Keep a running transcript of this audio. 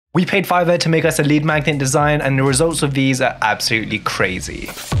We paid Fiverr to make us a lead magnet design, and the results of these are absolutely crazy.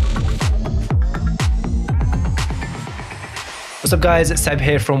 What's up guys, it's Seb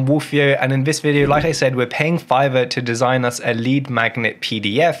here from Wolfio, and in this video, like I said, we're paying Fiverr to design us a lead magnet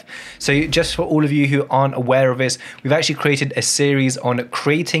PDF. So just for all of you who aren't aware of this, we've actually created a series on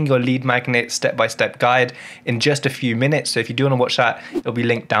creating your lead magnet step-by-step guide in just a few minutes. So if you do want to watch that, it'll be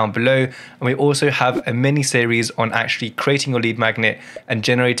linked down below. And we also have a mini series on actually creating your lead magnet and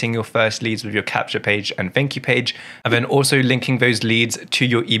generating your first leads with your capture page and thank you page, and then also linking those leads to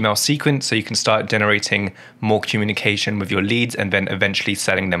your email sequence so you can start generating more communication with your leads and then eventually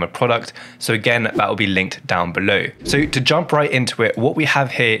selling them a product. So again, that will be linked down below. So to jump right into it, what we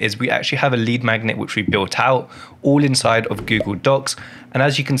have here is we actually have a lead magnet which we built out all inside of Google Docs. And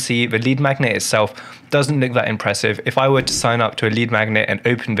as you can see, the lead magnet itself doesn't look that impressive. If I were to sign up to a lead magnet and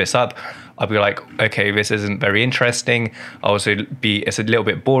open this up, I'll be like, okay, this isn't very interesting. It's a little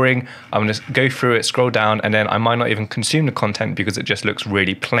bit boring. I'm gonna go through it, scroll down, and then I might not even consume the content because it just looks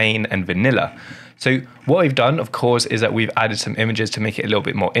really plain and vanilla. So what we've done, of course, is that we've added some images to make it a little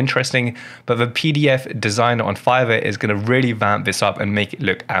bit more interesting, but the PDF designer on Fiverr is gonna really vamp this up and make it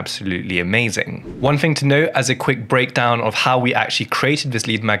look absolutely amazing. One thing to note as a quick breakdown of how we actually created this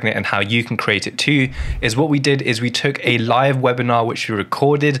lead magnet and how you can create it too, is what we did is we took a live webinar which we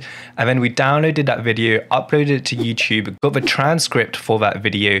recorded, and then we downloaded that video, uploaded it to YouTube, got the transcript for that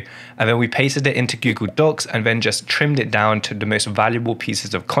video, and then we pasted it into Google Docs and then just trimmed it down to the most valuable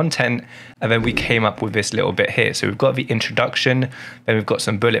pieces of content, and then we came up with this little bit here. So we've got the introduction, then we've got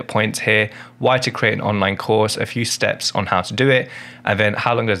some bullet points here, why to create an online course, a few steps on how to do it, and then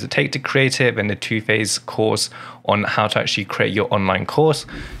how long does it take to create it, and the two-phase course on how to actually create your online course.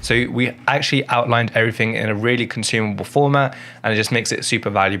 So we actually outlined everything in a really consumable format, and it just makes it super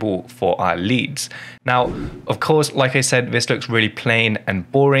valuable for our leads. Now, of course, like I said, this looks really plain and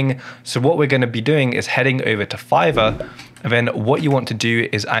boring. So what we're going to be doing is heading over to Fiverr, and then what you want to do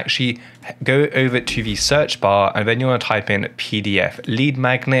is actually go over to the search bar, and then you want to type in PDF lead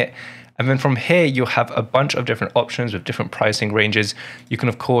magnet. And then from here, you'll have a bunch of different options with different pricing ranges. You can,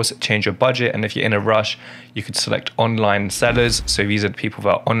 of course, change your budget. And if you're in a rush, you could select online sellers. So these are the people that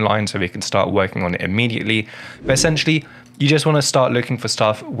are online, so they can start working on it immediately. But essentially, you just want to start looking for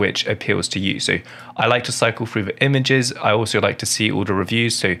stuff which appeals to you. So I like to cycle through the images. I also like to see all the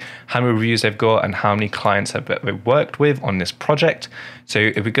reviews. So how many reviews they've got and how many clients have they worked with on this project. So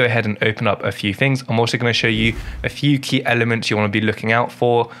if we go ahead and open up a few things, I'm also going to show you a few key elements you want to be looking out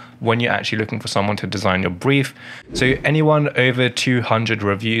for when you're actually looking for someone to design your brief. So anyone over 200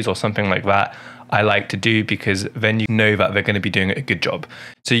 reviews or something like that, I like to do, because then you know that they're going to be doing a good job.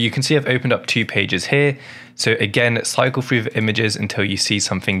 So you can see I've opened up 2 pages here. So again, cycle through the images until you see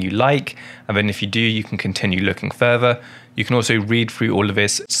something you like. And then if you do, you can continue looking further. You can also read through all of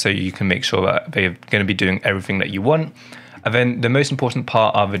this so you can make sure that they're going to be doing everything that you want. And then the most important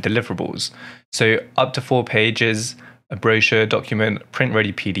part are the deliverables. So up to 4 pages, a brochure, document, print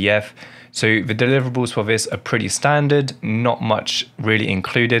ready PDF. So the deliverables for this are pretty standard, not much really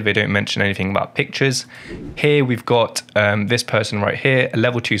included. They don't mention anything about pictures. Here we've got this person right here, a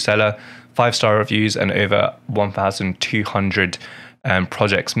level 2 seller, 5-star reviews and over 1,200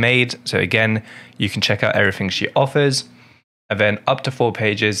 projects made. So again, you can check out everything she offers. And then up to 4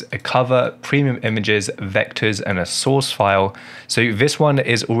 pages, a cover, premium images, vectors, and a source file. So this one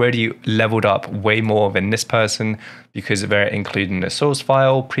is already leveled up way more than this person because they're including a source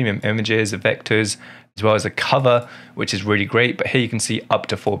file, premium images, vectors, as well as a cover, which is really great. But here you can see up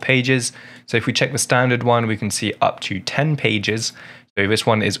to 4 pages. So if we check the standard one, we can see up to 10 pages. So this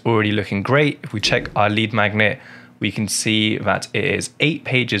one is already looking great. If we check our lead magnet, we can see that it is 8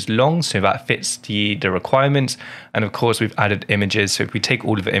 pages long, so that fits the requirements. And of course, we've added images. So if we take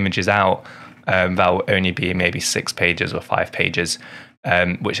all of the images out, that will only be maybe 6 pages or 5 pages,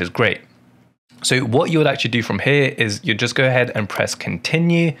 which is great. So what you would actually do from here is you just go ahead and press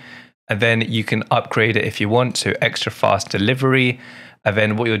continue, and then you can upgrade it if you want to extra fast delivery. And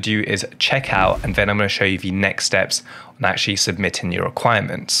then what you'll do is check out, and then I'm going to show you the next steps on actually submitting your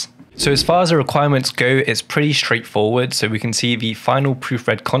requirements. So as far as the requirements go, it's pretty straightforward. So we can see the final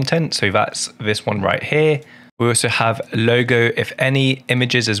proofread content. So that's this one right here. We also have logo, if any,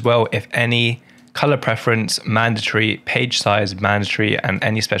 images as well, if any, color preference, mandatory, page size, mandatory, and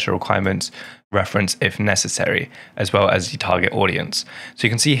any special requirements, reference if necessary, as well as the target audience. So you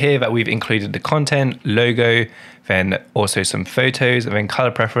can see here that we've included the content, logo, then also some photos, and then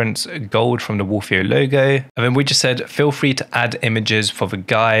color preference, gold from the Wolfio logo. And then we just said, feel free to add images for the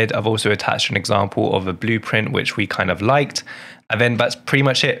guide. I've also attached an example of a blueprint, which we kind of liked. And then that's pretty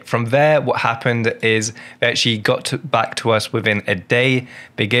much it. From there, what happened is they actually got back to us within a day.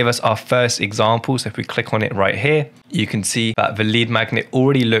 They gave us our first example. So if we click on it right here, you can see that the lead magnet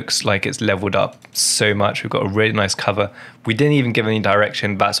already looks like it's leveled up so much. We've got a really nice cover. We didn't even give any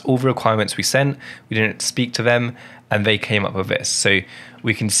direction. That's all the requirements we sent. We didn't speak to them, and they came up with this. So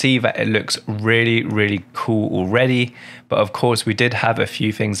we can see that it looks really, really cool already. But of course, we did have a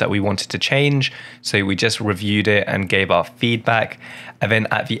few things that we wanted to change. So we just reviewed it and gave our feedback. And then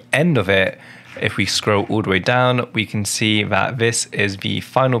at the end of it, if we scroll all the way down, we can see that this is the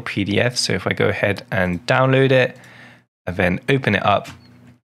final PDF. So if I go ahead and download it and then open it up,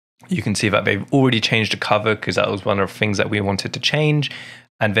 you can see that they've already changed the cover because that was one of the things that we wanted to change.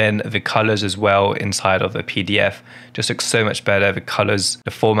 And then the colors as well inside of the PDF just looks so much better. The colors, the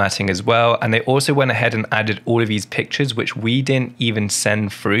formatting as well. And they also went ahead and added all of these pictures, which we didn't even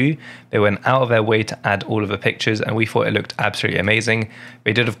send through. They went out of their way to add all of the pictures, and we thought it looked absolutely amazing.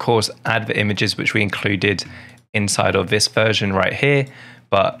 They did, of course, add the images, which we included inside of this version right here.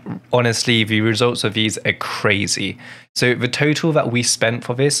 But honestly, the results of these are crazy. So the total that we spent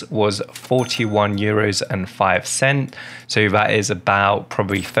for this was €41.05. So that is about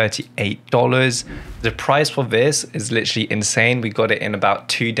probably $38. The price for this is literally insane. We got it in about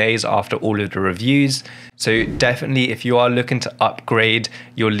 2 days after all of the reviews. So definitely, if you are looking to upgrade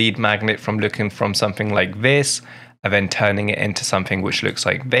your lead magnet from looking from something like this and then turning it into something which looks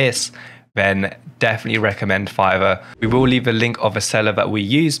like this, then definitely recommend Fiverr. We will leave a link of a seller that we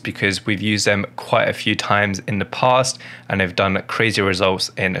use because we've used them quite a few times in the past and they've done crazy results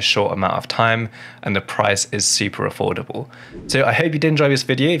in a short amount of time, and the price is super affordable. So I hope you did enjoy this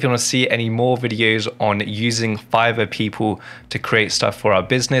video. If you want to see any more videos on using Fiverr people to create stuff for our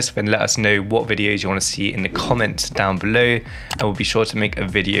business, then let us know what videos you want to see in the comments down below, and we'll be sure to make a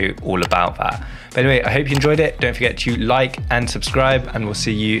video all about that. But anyway, I hope you enjoyed it. Don't forget to like and subscribe, and we'll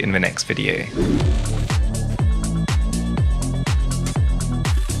see you in the next video.